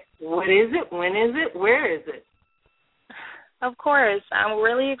picnic? What is it? When is it? Where is it? Of course. I'm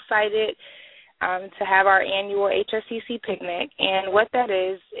really excited to have our annual HSCC picnic. And what that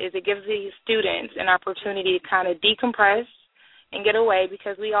is it gives the students an opportunity to kind of decompress and get away,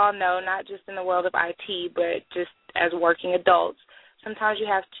 because we all know, not just in the world of IT, but just as working adults, sometimes you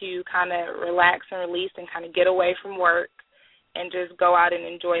have to kind of relax and release and kind of get away from work and just go out and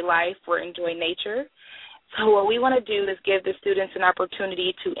enjoy life or enjoy nature. So what we want to do is give the students an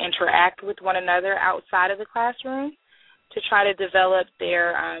opportunity to interact with one another outside of the classroom, to try to develop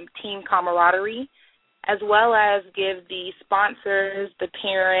their team camaraderie, as well as give the sponsors, the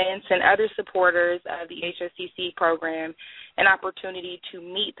parents, and other supporters of the HSCC program an opportunity to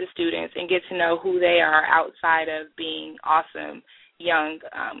meet the students and get to know who they are outside of being awesome young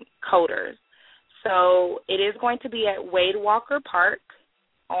coders. So it is going to be at Wade Walker Park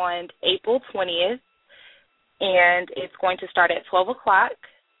on April 20th, and it's going to start at 12 o'clock,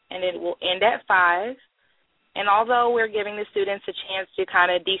 and it will end at 5. And although we're giving the students a chance to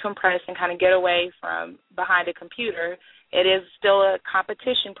kind of decompress and kind of get away from behind a computer, it is still a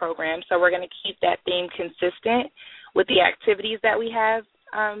competition program, so we're going to keep that theme consistent with the activities that we have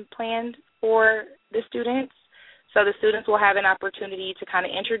planned for the students. So the students will have an opportunity to kind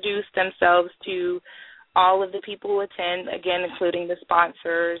of introduce themselves to all of the people who attend, again, including the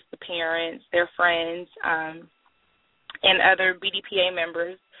sponsors, the parents, their friends, and other BDPA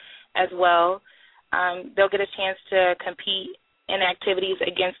members as well. They'll get a chance to compete in activities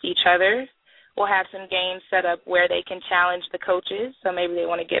against each other. We'll have some games set up where they can challenge the coaches, so maybe they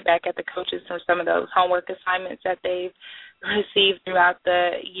want to get back at the coaches from some of those homework assignments that they've received throughout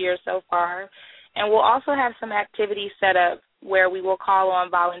the year so far. And we'll also have some activities set up where we will call on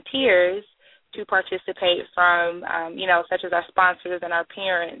volunteers to participate from, such as our sponsors and our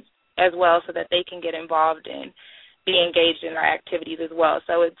parents as well, so that they can get involved and be engaged in our activities as well.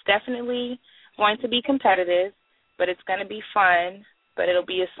 So it's definitely going to be competitive, but it's going to be fun, but it'll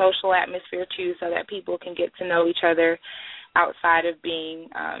be a social atmosphere too, so that people can get to know each other outside of being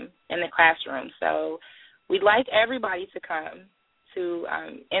in the classroom. So we'd like everybody to come to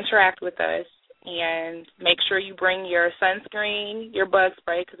interact with us, and make sure you bring your sunscreen, your bug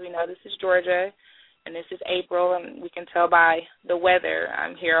spray, because we know this is Georgia and this is April, and we can tell by the weather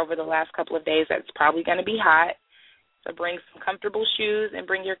here over the last couple of days that it's probably going to be hot. So bring some comfortable shoes and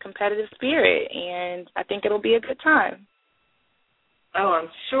bring your competitive spirit, and I think it'll be a good time. Oh, I'm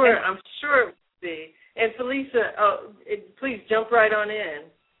sure it will be. And Felicia, please jump right on in,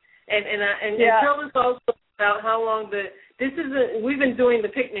 and tell us also about how long we've been doing the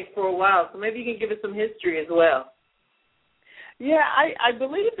picnic for a while, so maybe you can give us some history as well. Yeah, I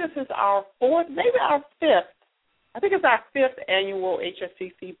believe this is our fourth, maybe our fifth. I think it's our fifth annual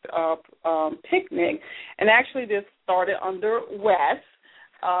HSCC picnic, and actually this started under Wes.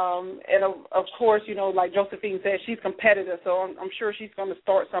 And of course, like Josephine said, she's competitive, so I'm sure she's going to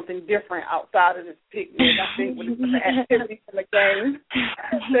start something different outside of this picnic. I think with the activities in the game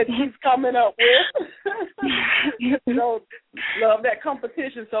that she's coming up with. Love that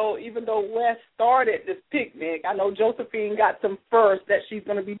competition. So even though Wes started this picnic, I know Josephine got some first that she's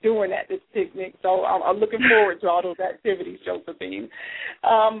going to be doing at this picnic. So I'm looking forward to all those activities, Josephine.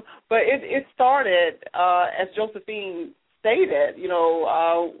 But it started, as Josephine stated,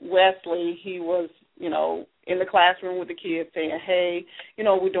 Wesley, he was, in the classroom with the kids saying, hey,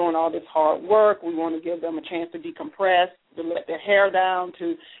 we're doing all this hard work. We want to give them a chance to decompress, to let their hair down,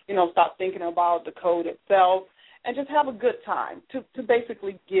 to, stop thinking about the code itself, and just have a good time, to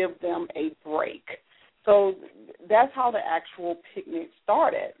basically give them a break. So that's how the actual picnic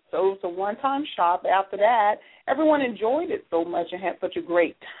started. So it was a one-time shop. After that, everyone enjoyed it so much and had such a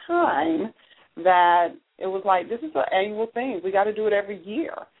great time that it was like, this is an annual thing. We got to do it every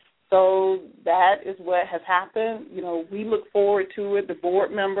year. So that is what has happened. We look forward to it, the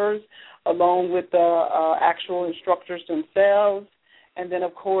board members, along with the actual instructors themselves. And then,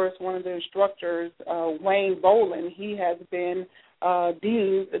 of course, one of the instructors, Wayne Boland, he has been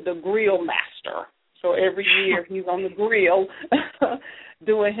deemed the grill master. So every year he's on the grill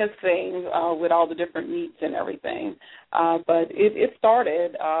doing his thing with all the different meats and everything. But it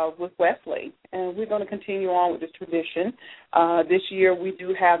started with Wesley, and we're going to continue on with this tradition. This year we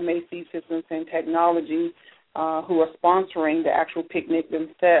do have Macy's Systems and Technology who are sponsoring the actual picnic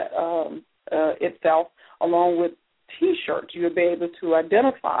itself, along with T-shirts. You'll be able to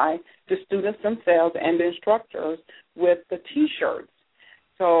identify the students themselves and the instructors with the T-shirts.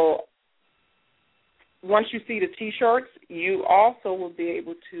 So once you see the T-shirts, you also will be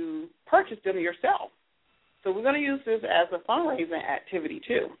able to purchase them yourself. So we're going to use this as a fundraising activity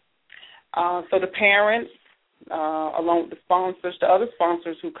too. So the parents, along with the sponsors, the other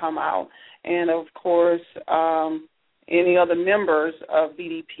sponsors who come out, and of course any other members of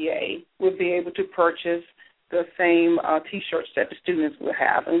BDPA will be able to purchase the same T-shirts that the students will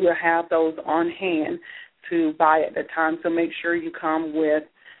have, and we'll have those on hand to buy at the time. So make sure you come with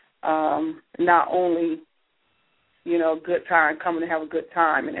not only, good time, coming to have a good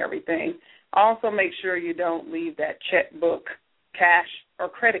time and everything. Also make sure you don't leave that checkbook, cash, or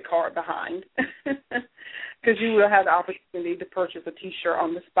credit card behind, because you will have the opportunity to purchase a T-shirt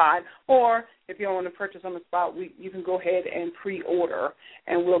on the spot, or if you don't want to purchase on the spot, you can go ahead and pre-order,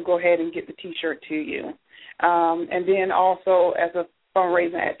 and we'll go ahead and get the T-shirt to you. And then also as a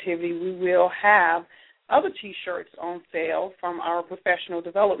fundraising activity, we will have other T-shirts on sale from our professional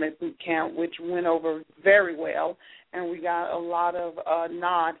development boot camp, which went over very well, and we got a lot of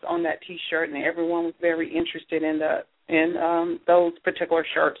nods on that T-shirt, and everyone was very interested in those particular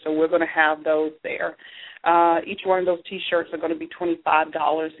shirts, so we're going to have those there. Each one of those T-shirts are going to be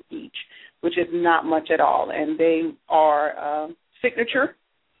 $25 each, which is not much at all, and they are signature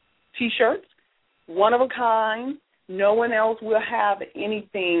T-shirts, one of a kind. No one else will have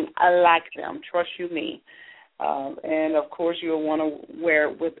anything like them, trust you me. And, of course, you'll want to wear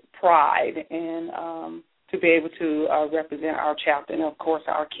it with pride and to be able to represent our chapter and, of course,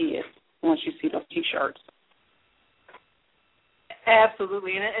 our kids once you see those T-shirts.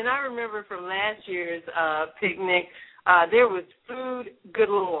 Absolutely. And I remember from last year's picnic, there was food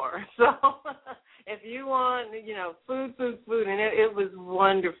galore. So if you want, food, and it was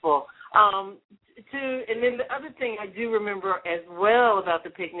wonderful. And then the other thing I do remember as well about the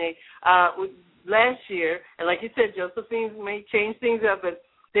picnic was last year, and like you said, Josephine may change things up, but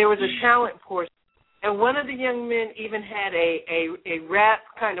there was a talent portion. And one of the young men even had a rap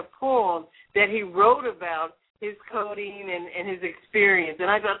kind of poem that he wrote about his coding and his experience, and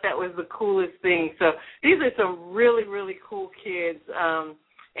I thought that was the coolest thing. So these are some really, really cool kids,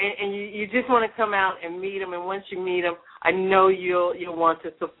 and you just want to come out and meet them, and once you meet them, I know you'll want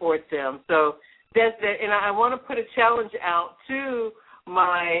to support them. So that's that, and I want to put a challenge out to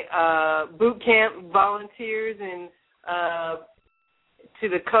my boot camp volunteers and to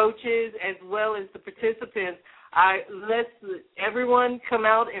the coaches as well as the participants. Let's everyone come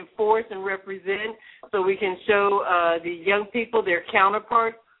out in force and represent so we can show the young people, their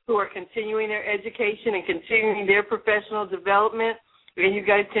counterparts who are continuing their education and continuing their professional development. And you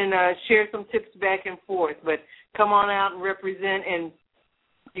guys can share some tips back and forth. But come on out and represent. And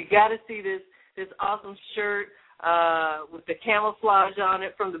you got to see this awesome shirt with the camouflage on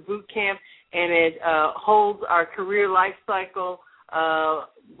it from the boot camp, and it holds our career life cycle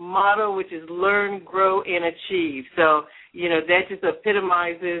motto, which is learn, grow, and achieve. So, that just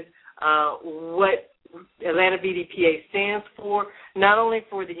epitomizes what Atlanta BDPA stands for, not only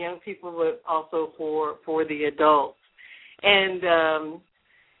for the young people, but also for the adults. And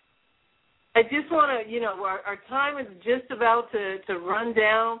I just want to, our time is just about to run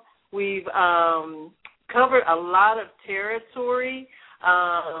down. We've covered a lot of territory,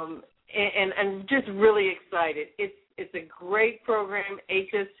 and I'm just really excited. It's a great program,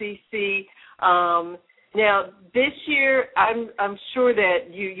 HSCC. Now, this year, I'm sure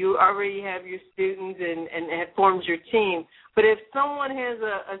that you already have your students and have formed your team. But if someone has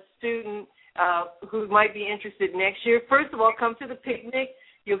a student who might be interested next year, first of all, come to the picnic.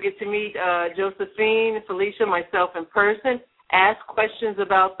 You'll get to meet Josephine, Felicia, myself in person, ask questions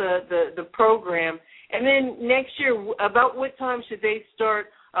about the program. And then next year, about what time should they start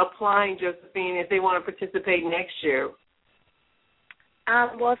applying, Josephine, if they want to participate next year?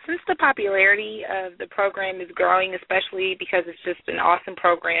 Well, since the popularity of the program is growing, especially because it's just an awesome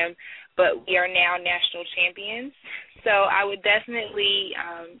program, but we are now national champions, so I would definitely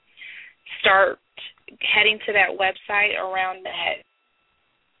start heading to that website around that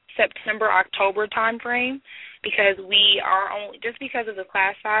September-October timeframe, because we are only, just because of the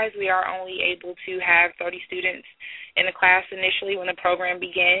class size, we are only able to have 30 students in the class initially when the program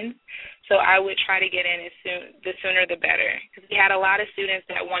begins. So I would try to get in the sooner the better, because we had a lot of students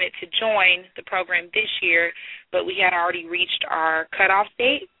that wanted to join the program this year, but we had already reached our cutoff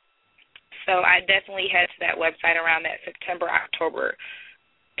date. So I definitely head to that website around that September-October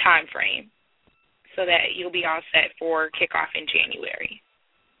timeframe so that you'll be all set for kickoff in January.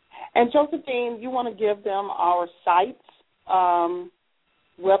 And Josephine, you want to give them our site's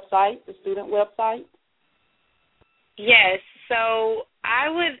website, the student website? Yes. So I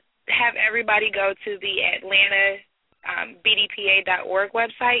would have everybody go to the Atlanta BDPA.org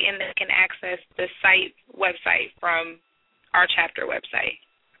website, and they can access the site website from our chapter website.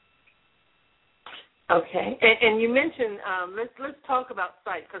 Okay, and you mentioned, let's talk about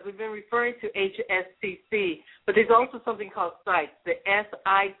sites, because we've been referring to HSCC, but there's also something called sites, the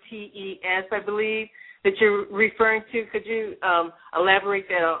SITES, I believe, that you're referring to. Could you elaborate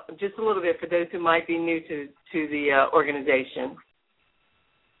that out just a little bit for those who might be new to the organization?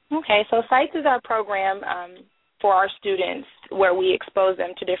 Okay, so SITES is our program for our students where we expose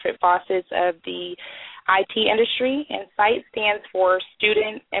them to different facets of the IT industry, and SITE stands for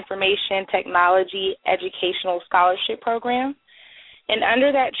Student Information Technology Educational Scholarship Program. And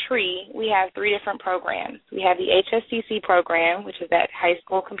under that tree, we have three different programs. We have the HSCC program, which is that high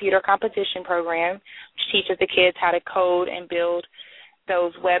school computer competition program, which teaches the kids how to code and build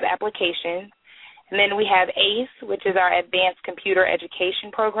those web applications. And then we have ACE, which is our advanced computer education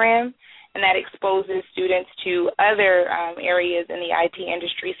program, and that exposes students to other areas in the IT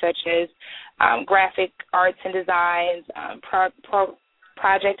industry, such as graphic arts and designs,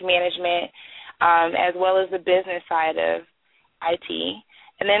 project management, as well as the business side of IT.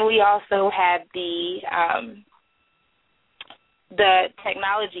 And then we also have the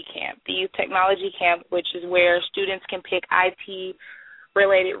technology camp, the youth technology camp, which is where students can pick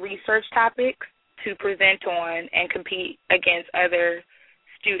IT-related research topics to present on and compete against other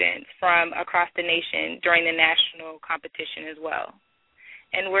students from across the nation during the national competition as well.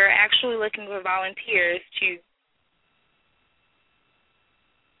 And we're actually looking for volunteers to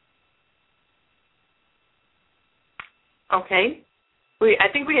Okay. I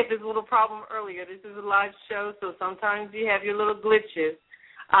think we had this little problem earlier. This is a live show, so sometimes you have your little glitches.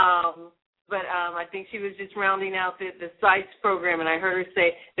 But I think she was just rounding out the SITES program, and I heard her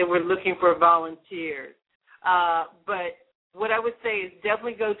say that we're looking for volunteers. But what I would say is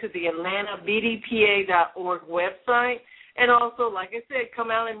definitely go to the Atlanta BDPA.org website. And also, like I said,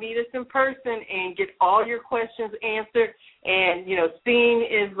 come out and meet us in person and get all your questions answered. And, you know, seeing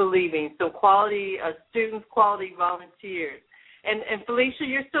is believing. So quality students, quality volunteers. And Felicia,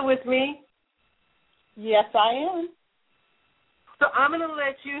 you're still with me? Yes, I am. So I'm going to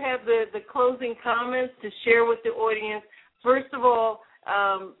let you have the closing comments to share with the audience. First of all,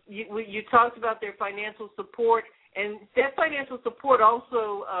 you talked about their financial support, and that financial support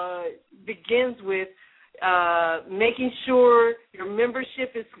also begins with making sure your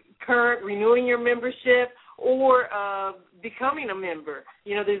membership is current, renewing your membership, or becoming a member.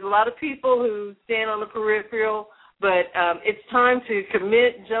 You know, there's a lot of people who stand on the peripheral, but it's time to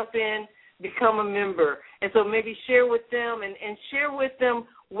commit, jump in, become a member. And so maybe share with them and share with them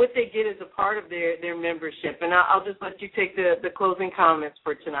what they get as a part of their membership. And I'll just let you take the closing comments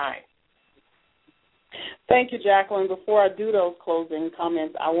for tonight. Thank you, Jacqueline. Before I do those closing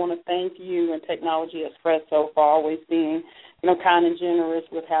comments, I want to thank you and Technology Espresso for always being, kind and generous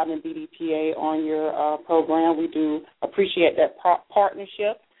with having BDPA on your program. We do appreciate that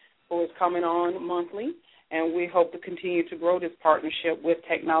partnership, who is coming on monthly, and we hope to continue to grow this partnership with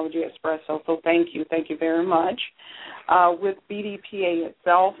Technology Espresso. So thank you very much. With BDPA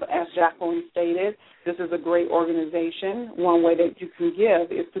itself, as Jacqueline stated, this is a great organization. One way that you can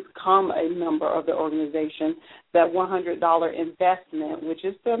give is to become a member of the organization. That $100 investment, which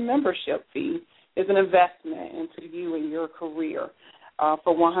is the membership fee, is an investment into you and your career.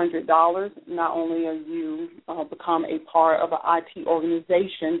 For $100, not only are you become a part of an IT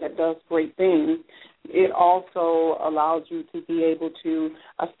organization that does great things, it also allows you to be able to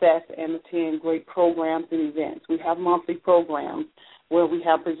assess and attend great programs and events. We have monthly programs where we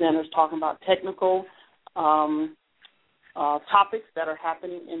have presenters talking about technical topics that are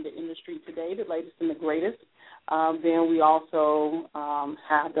happening in the industry today, the latest and the greatest. Then we also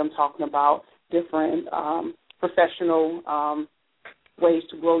have them talking about different professional ways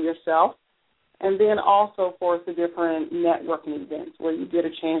to grow yourself. And then also, of course, the different networking events where you get a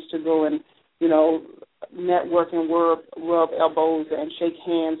chance to go and, network and rub elbows and shake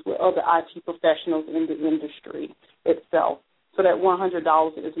hands with other IT professionals in the industry itself. So that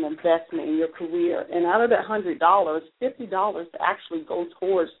 $100 is an investment in your career. And out of that $100, $50 actually go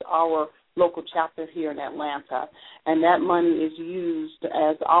towards our local chapter here in Atlanta. And that money is used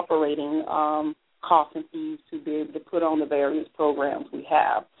as operating costs and fees to be able to put on the various programs we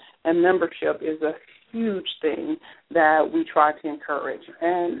have. And membership is a huge thing that we try to encourage.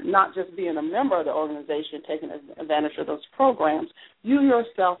 And not just being a member of the organization, taking advantage of those programs, you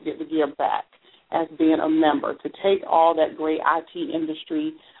yourself get to give back as being a member, to take all that great IT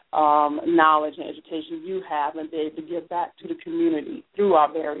industry knowledge and education you have and be able to give back to the community through our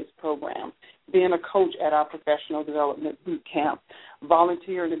various programs. Being a coach at our professional development boot camp,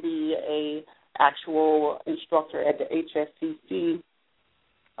 volunteering to be a actual instructor at the HSCC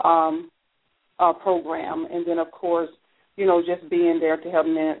program, and then, of course, just being there to help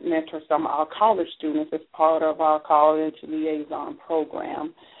mentor some of our college students as part of our college liaison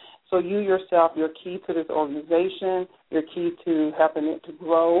program. So you yourself, you're key to this organization. You're key to helping it to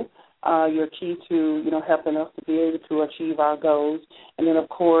grow. You're key to, helping us to be able to achieve our goals. And then, of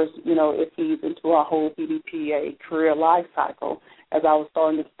course, it feeds into our whole BDPA career life cycle. As I was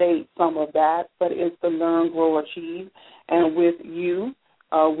starting to state some of that, but it's the learn, grow, achieve. And with you,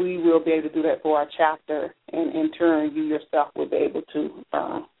 we will be able to do that for our chapter. And in turn, you yourself will be able to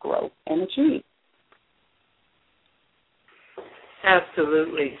learn, grow, and achieve.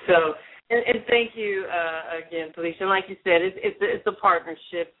 Absolutely. So, and thank you again, Felicia. Like you said, it's a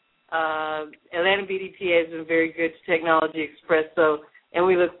partnership. Atlanta BDPA has been very good to Technology Express, and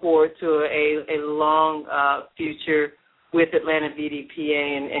we look forward to a long future with Atlanta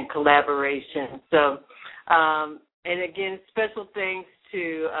BDPA and collaboration. So, and again, special thanks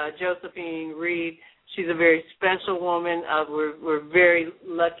to Josephine Reed. She's a very special woman. We're very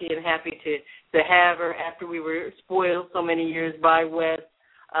lucky and happy to have her after we were spoiled so many years by Wes.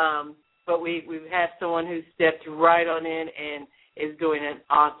 But we've had someone who stepped right on in and is doing an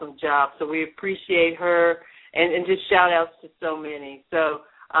awesome job. So we appreciate her and just shout-outs to so many. So,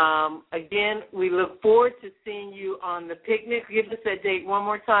 again, we look forward to seeing you on the picnic. Give us that date one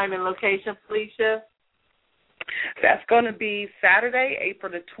more time and location, Felicia. That's going to be Saturday,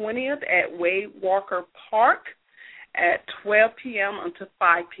 April the 20th at Wade Walker Park at 12 p.m. until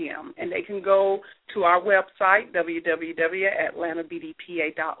 5 p.m. And they can go to our website,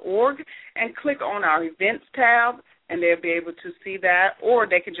 www.atlantabdpa.org, and click on our events tab, and they'll be able to see that. Or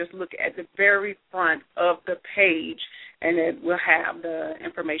they can just look at the very front of the page, and it will have the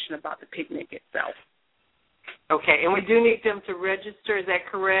information about the picnic itself. Okay, and we do need them to register. Is that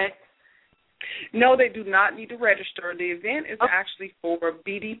correct? No, they do not need to register. The event is actually for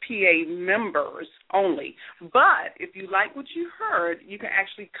BDPA members only. But if you like what you heard, you can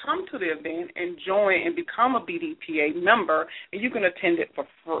actually come to the event and join and become a BDPA member, and you can attend it for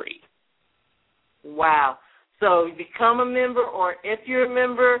free. Wow. So become a member, or if you're a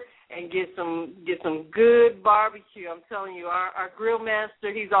member, and get some good barbecue. I'm telling you, our grill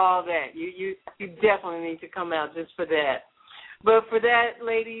master, he's all that. You definitely need to come out just for that. But for that,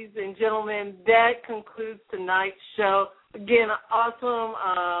 ladies and gentlemen, that concludes tonight's show. Again, awesome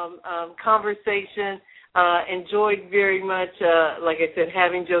conversation. Enjoyed very much, like I said,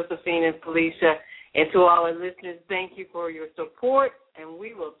 having Josephine and Felicia. And to all our listeners, thank you for your support, and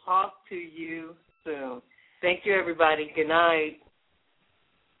we will talk to you soon. Thank you, everybody. Good night.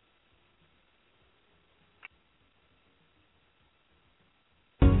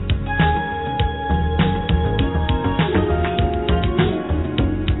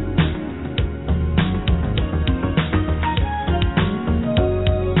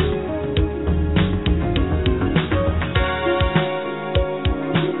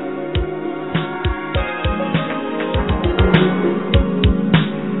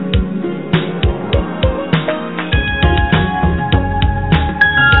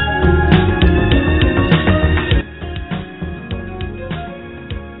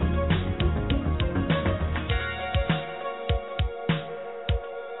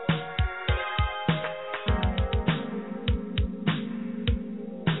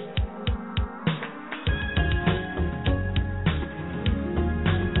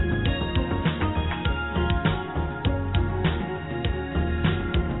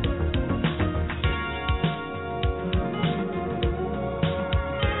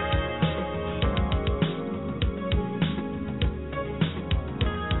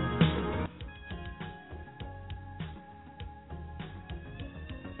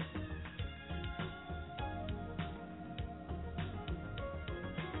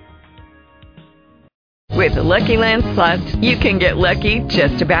 With the Lucky Land Slots, you can get lucky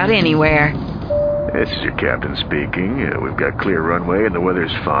just about anywhere. This is your captain speaking. We've got clear runway and the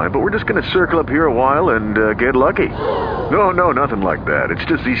weather's fine, but we're just going to circle up here a while and get lucky. No, nothing like that. It's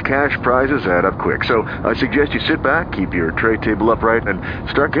just these cash prizes add up quick. So I suggest you sit back, keep your tray table upright, and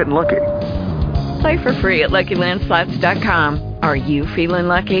start getting lucky. Play for free at LuckyLandSlots.com. Are you feeling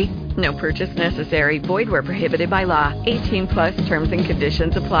lucky? No purchase necessary. Void where prohibited by law. 18+ terms and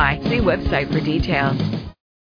conditions apply. See website for details.